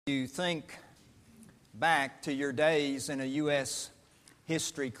You think back to your days in a U.S.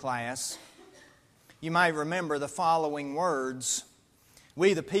 history class, you might remember the following words: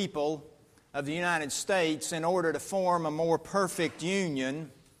 "We, the people of the United States, in order to form a more perfect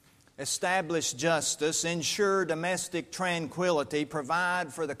union, establish justice, ensure domestic tranquility,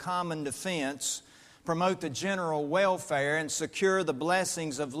 provide for the common defense, promote the general welfare, and secure the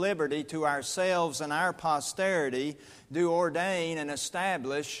blessings of liberty to ourselves and our posterity, do ordain and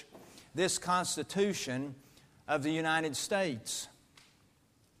establish this Constitution of the United States."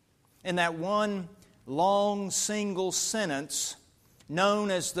 In that one long single sentence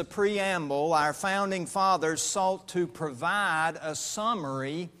known as the preamble, our founding fathers sought to provide a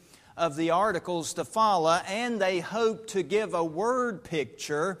summary of the articles to follow, and they hoped to give a word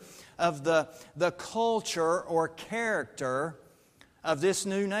picture of the culture or character of this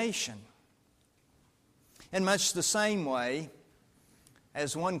new nation. In much the same way,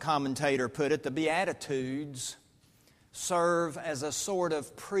 as one commentator put it, the Beatitudes serve as a sort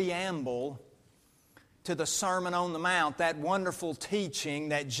of preamble to the Sermon on the Mount, that wonderful teaching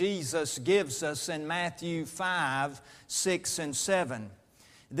that Jesus gives us in Matthew 5, 6, and 7.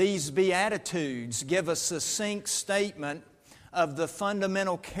 These Beatitudes give a succinct statement of the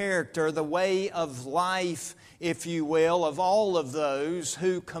fundamental character, the way of life, if you will, of all of those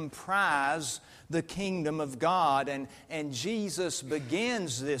who comprise the kingdom of God. And Jesus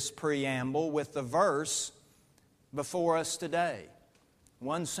begins this preamble with the verse before us today.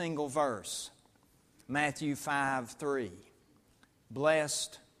 One single verse. Matthew 5:3.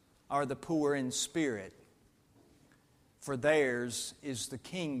 "Blessed are the poor in spirit, for theirs is the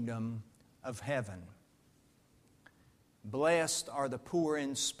kingdom of heaven." Blessed are the poor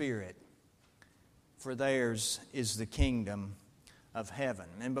in spirit, for theirs is the kingdom of heaven.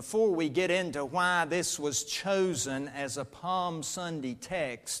 And before we get into why this was chosen as a Palm Sunday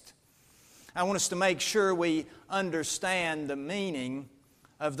text, I want us to make sure we understand the meaning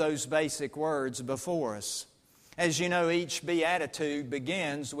of those basic words before us. As you know, each beatitude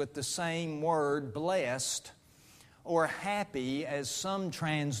begins with the same word, blessed, or happy, as some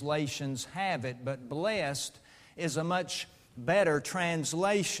translations have it, but blessed is a much better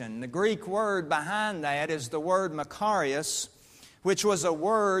translation. The Greek word behind that is the word makarios, which was a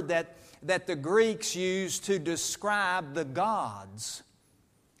word that the Greeks used to describe the gods.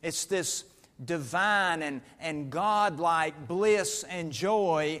 It's this divine and godlike bliss and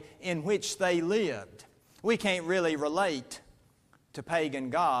joy in which they lived. We can't really relate to pagan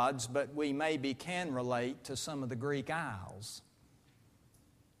gods, but we maybe can relate to some of the Greek isles.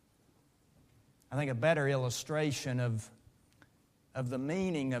 I think a better illustration of the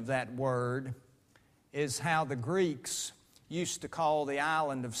meaning of that word is how the Greeks used to call the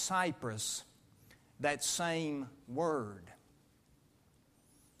island of Cyprus that same word.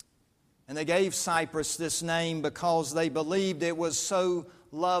 And they gave Cyprus this name because they believed it was so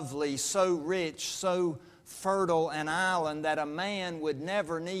lovely, so rich, so fertile an island that a man would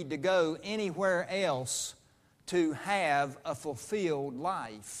never need to go anywhere else to have a fulfilled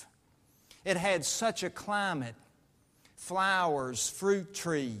life. It had such a climate, flowers, fruit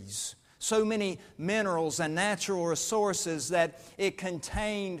trees, so many minerals and natural resources that it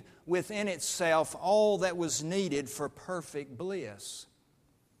contained within itself all that was needed for perfect bliss.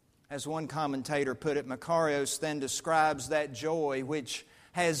 As one commentator put it, Makarios then describes that joy which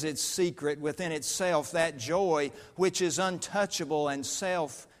has its secret within itself, that joy which is untouchable and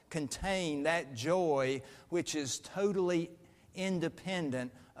self-contained, that joy which is totally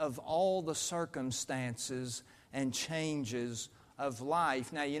independent of all the circumstances and changes of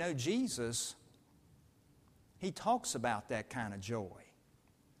life. Now, you know, Jesus, He talks about that kind of joy.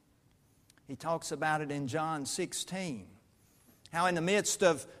 He talks about it in John 16. How in the midst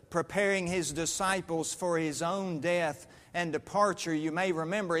of preparing His disciples for His own death and departure, you may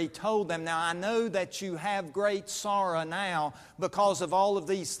remember He told them, "Now I know that you have great sorrow now because of all of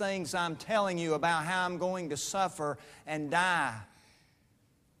these things I'm telling you about how I'm going to suffer and die.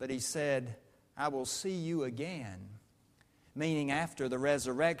 But He said, I will see you again," meaning after the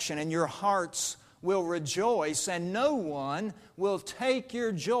resurrection, "and your hearts will rejoice, and no one will take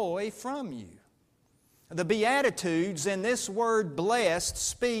your joy from you." The Beatitudes in this word blessed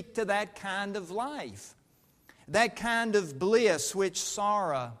speak to that kind of life, that kind of bliss which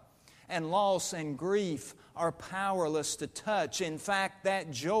sorrow and loss and grief are powerless to touch. In fact,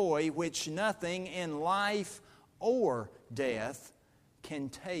 that joy which nothing in life or death can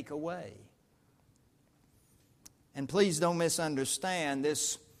take away. And please don't misunderstand,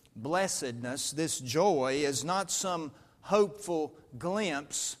 this blessedness, this joy is not some hopeful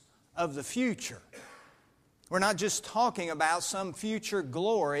glimpse of the future. We're not just talking about some future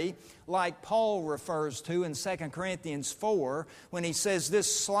glory like Paul refers to in 2 Corinthians 4 when he says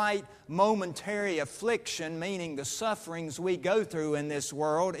this slight momentary affliction, meaning the sufferings we go through in this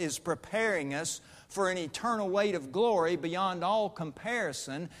world, is preparing us for an eternal weight of glory beyond all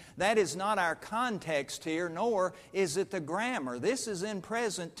comparison. That is not our context here, nor is it the grammar. This is in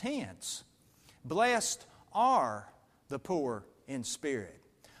present tense. Blessed are the poor in spirit,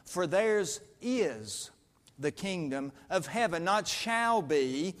 for theirs is the kingdom of heaven. Not shall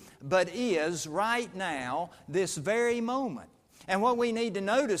be, but is right now, this very moment. And what we need to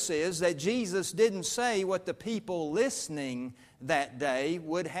notice is that Jesus didn't say what the people listening that day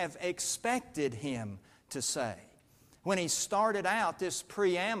would have expected Him to say. When He started out this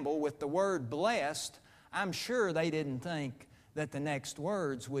preamble with the word blessed, I'm sure they didn't think that the next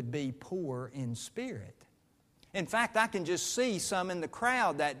words would be poor in spirit. In fact, I can just see some in the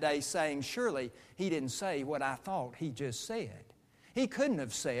crowd that day saying, surely He didn't say what I thought He just said. He couldn't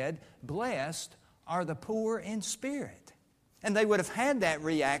have said, blessed are the poor in spirit. And they would have had that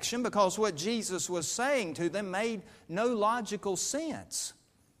reaction because what Jesus was saying to them made no logical sense.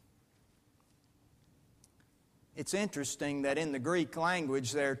 It's interesting that in the Greek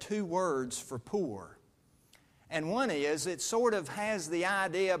language there are two words for poor. And one is, it sort of has the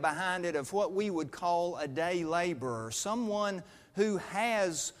idea behind it of what we would call a day laborer. Someone who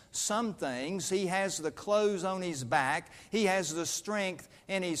has some things. He has the clothes on his back. He has the strength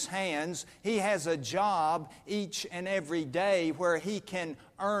in his hands. He has a job each and every day where he can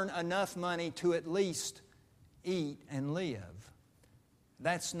earn enough money to at least eat and live.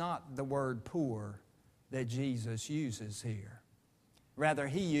 That's not the word poor that Jesus uses here. Rather,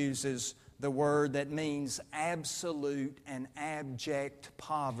 He uses the word that means absolute and abject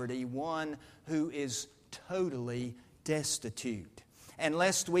poverty, one who is totally destitute. And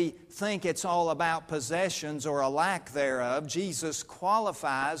lest we think it's all about possessions or a lack thereof, Jesus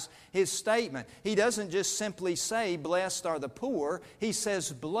qualifies His statement. He doesn't just simply say, blessed are the poor. He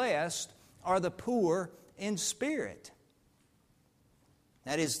says, blessed are the poor in spirit.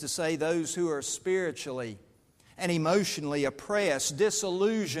 That is to say, those who are spiritually and emotionally oppressed,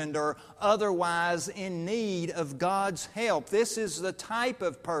 disillusioned, or otherwise in need of God's help. This is the type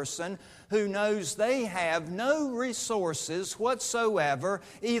of person who knows they have no resources whatsoever,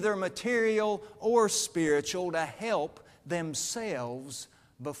 either material or spiritual, to help themselves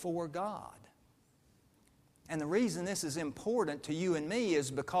before God. And the reason this is important to you and me is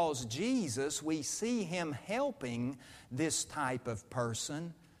because Jesus, we see Him helping this type of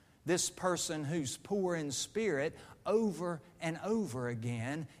person, this person who's poor in spirit, over and over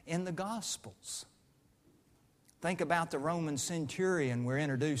again in the Gospels. Think about the Roman centurion we're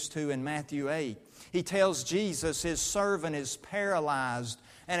introduced to in Matthew 8. He tells Jesus his servant is paralyzed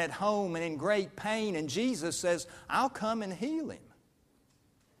and at home and in great pain, and Jesus says, I'll come and heal him.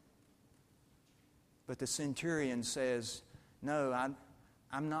 But the centurion says, no,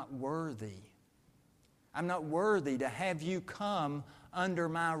 I'm not worthy. I'm not worthy to have you come under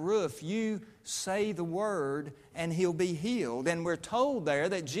my roof. You say the word and he'll be healed. And we're told there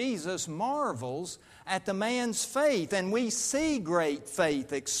that Jesus marvels at the man's faith. And we see great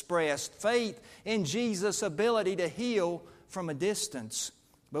faith expressed, faith in Jesus' ability to heal from a distance.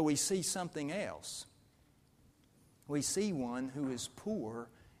 But we see something else. We see one who is poor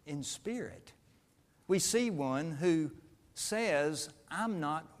in spirit. We see one who says, I'm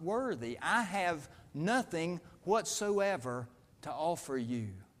not worthy. I have nothing whatsoever to offer you.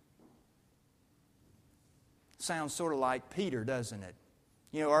 Sounds sort of like Peter, doesn't it?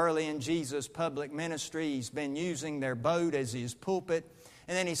 You know, early in Jesus' public ministry, He's been using their boat as His pulpit.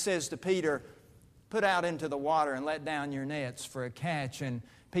 And then He says to Peter, put out into the water and let down your nets for a catch. And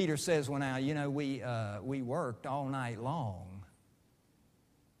Peter says, well now, you know, we worked all night long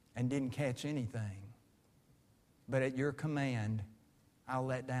and didn't catch anything. But at your command, I'll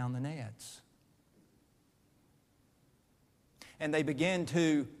let down the nets. And they begin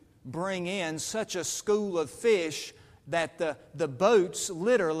to bring in such a school of fish that the boats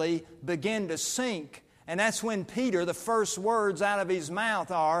literally begin to sink. And that's when Peter, the first words out of his mouth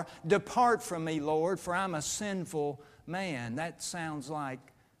are, depart from me, Lord, for I'm a sinful man. That sounds like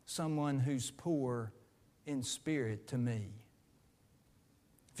someone who's poor in spirit to me.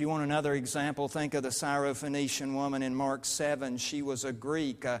 If you want another example, think of the Syrophoenician woman in Mark 7. She was a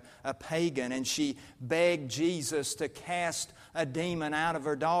Greek, a pagan, and she begged Jesus to cast a demon out of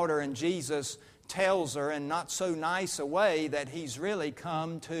her daughter, and Jesus tells her in not so nice a way that He's really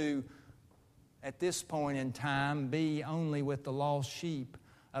come to, at this point in time, be only with the lost sheep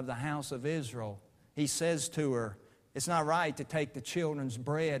of the house of Israel. He says to her, it's not right to take the children's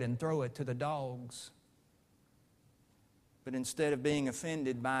bread and throw it to the dogs. But instead of being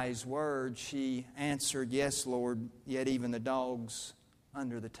offended by His word, she answered, "Yes, Lord, yet even the dogs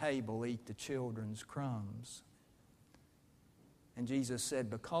under the table eat the children's crumbs." And Jesus said,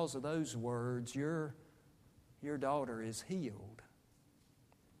 "Because of those words, your daughter is healed."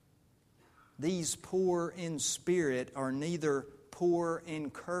 These poor in spirit are neither poor in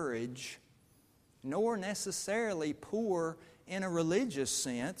courage, nor necessarily poor in a religious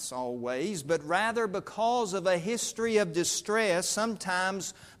sense always, but rather because of a history of distress,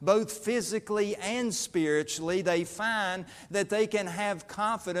 sometimes both physically and spiritually, they find that they can have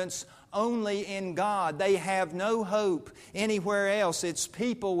confidence only in God. They have no hope anywhere else. It's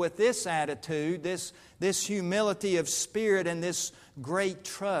people with this attitude, this humility of spirit and this great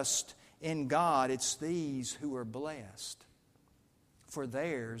trust in God. It's these who are blessed, for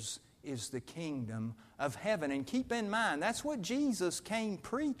theirs is the kingdom of heaven. And keep in mind, that's what Jesus came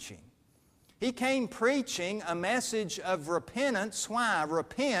preaching. He came preaching a message of repentance. Why?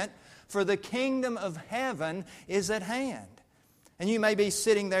 Repent, for the kingdom of heaven is at hand. And you may be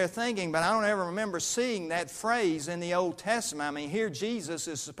sitting there thinking, but I don't ever remember seeing that phrase in the Old Testament. I mean, here Jesus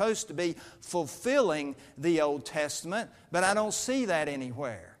is supposed to be fulfilling the Old Testament, but I don't see that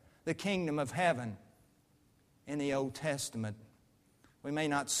anywhere. The kingdom of heaven in the Old Testament. We may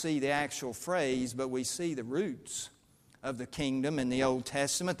not see the actual phrase, but we see the roots of the kingdom in the Old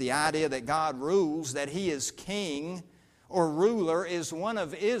Testament. The idea that God rules, that He is king or ruler, is one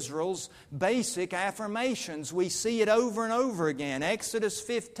of Israel's basic affirmations. We see it over and over again. Exodus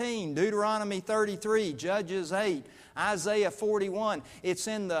 15, Deuteronomy 33, Judges 8, Isaiah 41. It's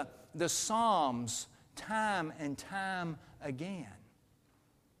in the Psalms time and time again.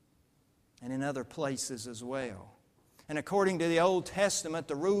 And in other places as well. And according to the Old Testament,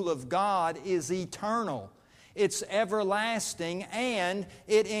 the rule of God is eternal. It's everlasting, and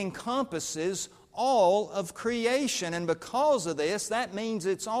it encompasses all of creation. And because of this, that means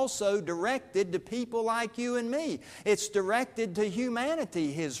it's also directed to people like you and me. It's directed to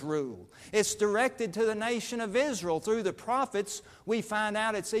humanity, His rule. It's directed to the nation of Israel. Through the prophets, we find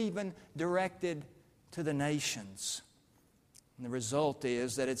out it's even directed to the nations. And the result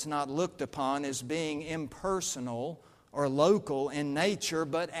is that it's not looked upon as being impersonal or local in nature,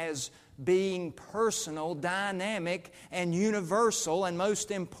 but as being personal, dynamic, and universal. And most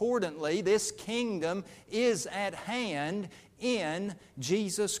importantly, this kingdom is at hand in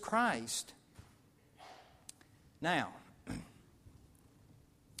Jesus Christ. Now,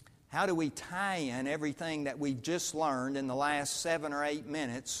 how do we tie in everything that we've just learned in the last 7 or 8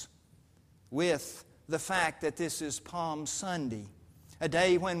 minutes with the fact that this is Palm Sunday? A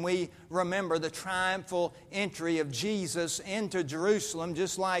day when we remember the triumphal entry of Jesus into Jerusalem,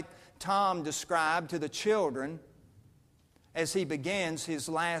 just like Tom described to the children as he begins his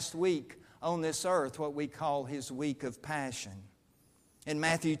last week on this earth, what we call his week of Passion. In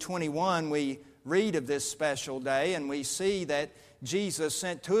Matthew 21, we read of this special day, and we see that Jesus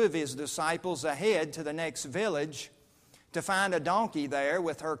sent 2 of His disciples ahead to the next village to find a donkey there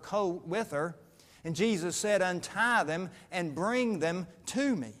with her colt with her. And Jesus said, "Untie them and bring them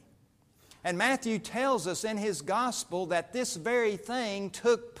to me." And Matthew tells us in his gospel that this very thing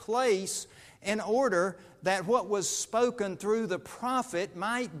took place in order that what was spoken through the prophet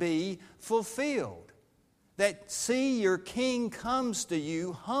might be fulfilled. That, "See, your king comes to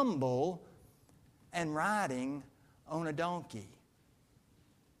you humble and riding on a donkey."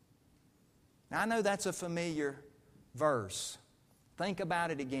 Now, I know that's a familiar verse. Think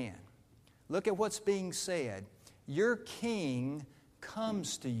about it again. Look at what's being said. Your king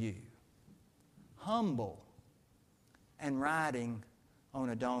comes to you, humble and riding on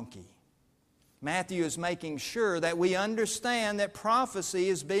a donkey. Matthew is making sure that we understand that prophecy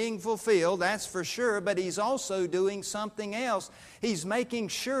is being fulfilled, that's for sure, but he's also doing something else. He's making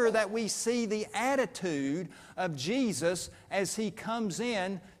sure that we see the attitude of Jesus as He comes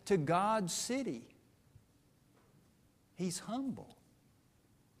in to God's city. He's humble.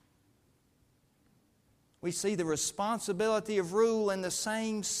 We see the responsibility of rule in the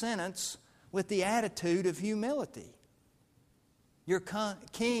same sentence with the attitude of humility. Your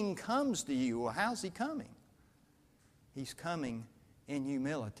king comes to you. Well, how's He coming? He's coming in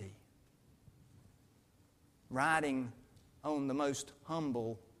humility, riding on the most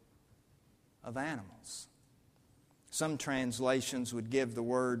humble of animals. Some translations would give the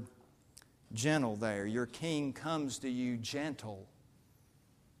word gentle there. Your king comes to you gentle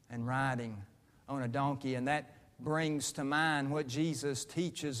and riding on a donkey. And that brings to mind what Jesus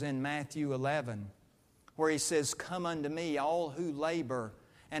teaches in Matthew 11, where He says, "Come unto me, all who labor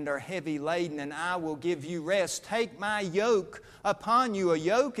and are heavy laden, and I will give you rest. Take my yoke upon you." A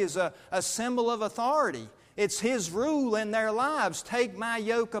yoke is a symbol of authority. It's His rule in their lives. Take my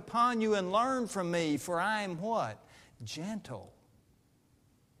yoke upon you and learn from me, for I am what? Gentle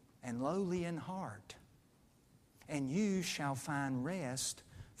and lowly in heart, and you shall find rest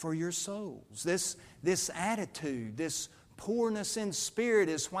for your souls. This attitude, this poorness in spirit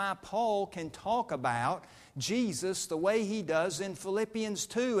is why Paul can talk about Jesus the way he does in Philippians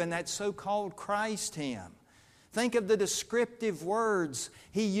 2 and that so-called Christ hymn. Think of the descriptive words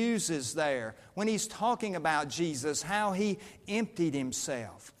he uses there when he's talking about Jesus, how He emptied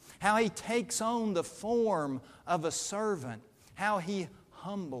Himself, how He takes on the form of a servant, how He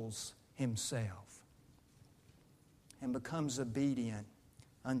humbles Himself and becomes obedient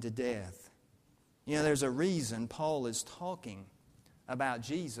unto death. You know, there's a reason Paul is talking about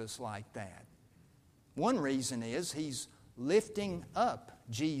Jesus like that. One reason is he's lifting up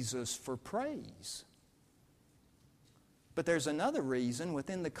Jesus for praise. But there's another reason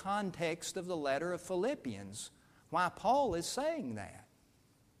within the context of the letter of Philippians why Paul is saying that.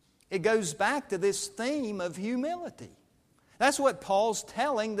 It goes back to this theme of humility. That's what Paul's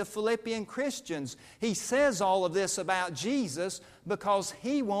telling the Philippian Christians. He says all of this about Jesus because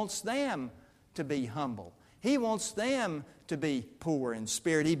he wants them to be humble. He wants them to be poor in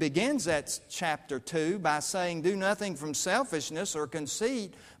spirit. He begins that chapter 2 by saying, do nothing from selfishness or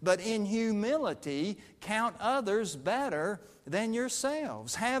conceit, but in humility count others better than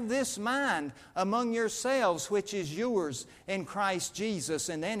yourselves. Have this mind among yourselves, which is yours in Christ Jesus.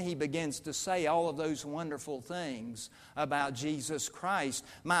 And then he begins to say all of those wonderful things about Jesus Christ.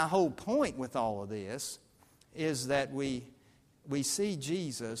 My whole point with all of this is that we see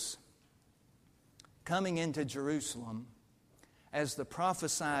Jesus coming into Jerusalem as the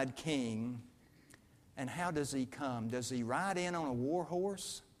prophesied king. And how does He come? Does He ride in on a war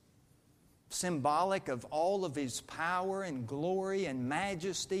horse? Symbolic of all of His power and glory and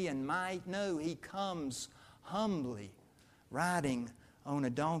majesty and might? No, He comes humbly, riding on a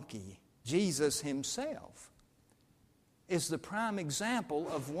donkey. Jesus Himself is the prime example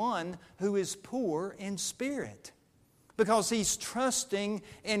of one who is poor in spirit, because He's trusting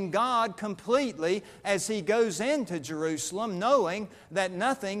in God completely as He goes into Jerusalem, knowing that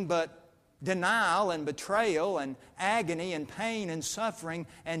nothing but denial and betrayal and agony and pain and suffering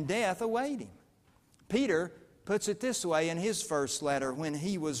and death await Him. Peter puts it this way in his first letter when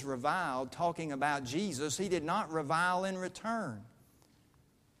he was reviled, talking about Jesus. He did not revile in return.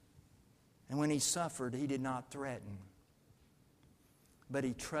 And when He suffered, he did not threaten, but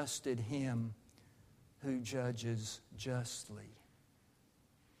he trusted Him who judges justly.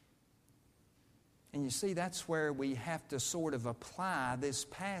 And you see, that's where we have to sort of apply this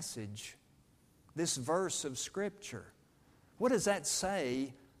passage, this verse of Scripture. What does that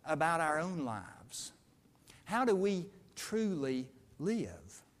say about our own lives? How do we truly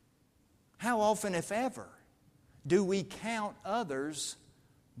live? How often, if ever, do we count others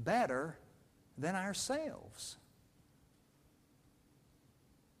better than ourselves?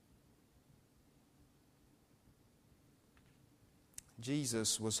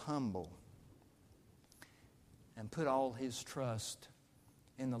 Jesus was humble and put all His trust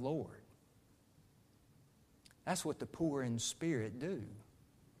in the Lord. That's what the poor in spirit do.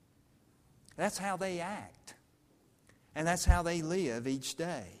 That's how they act. And that's how they live each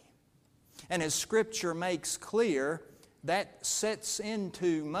day. And as Scripture makes clear, that sets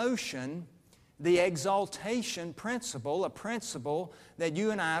into motion the exaltation principle, a principle that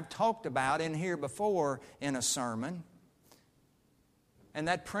you and I have talked about in here before in a sermon. And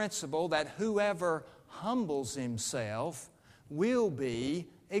that principle that whoever humbles himself will be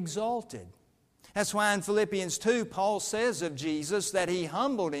exalted. That's why in Philippians 2, Paul says of Jesus that He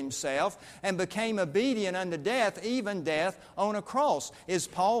humbled Himself and became obedient unto death, even death on a cross. Is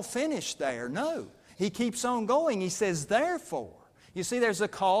Paul finished there? No. He keeps on going. He says, therefore. You see, there's a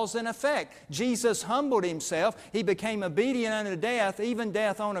cause and effect. Jesus humbled Himself. He became obedient unto death, even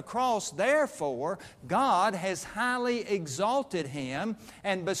death on a cross. Therefore, God has highly exalted Him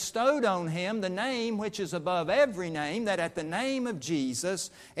and bestowed on Him the name which is above every name, that at the name of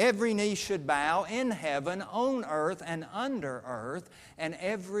Jesus every knee should bow in heaven, on earth, and under earth, and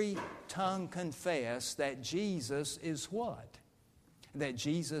every tongue confess that Jesus is what? That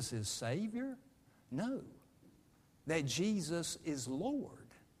Jesus is Savior? No. That Jesus is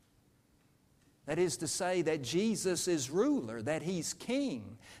Lord. That is to say that Jesus is ruler, that He's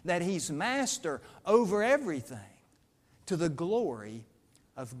King, that He's Master over everything, to the glory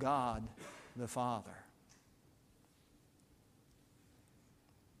of God the Father.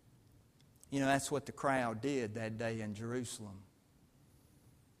 You know, that's what the crowd did that day in Jerusalem.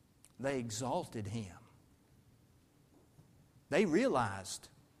 They exalted Him. They realized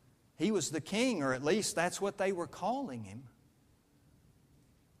He was the king, or at least that's what they were calling him.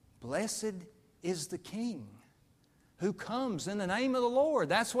 Blessed is the King who comes in the name of the Lord.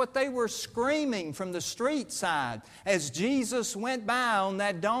 That's what they were screaming from the street side as Jesus went by on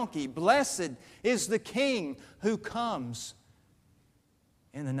that donkey. Blessed is the King who comes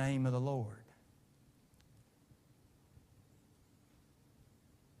in the name of the Lord.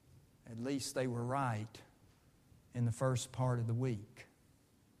 At least they were right in the first part of the week.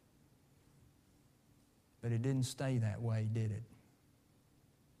 But it didn't stay that way, did it?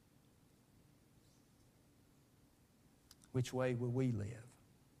 Which way will we live?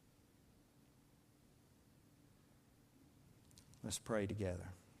 Let's pray together.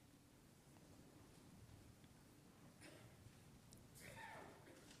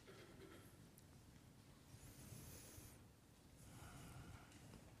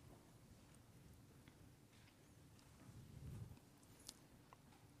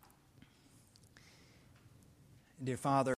 Dear Father,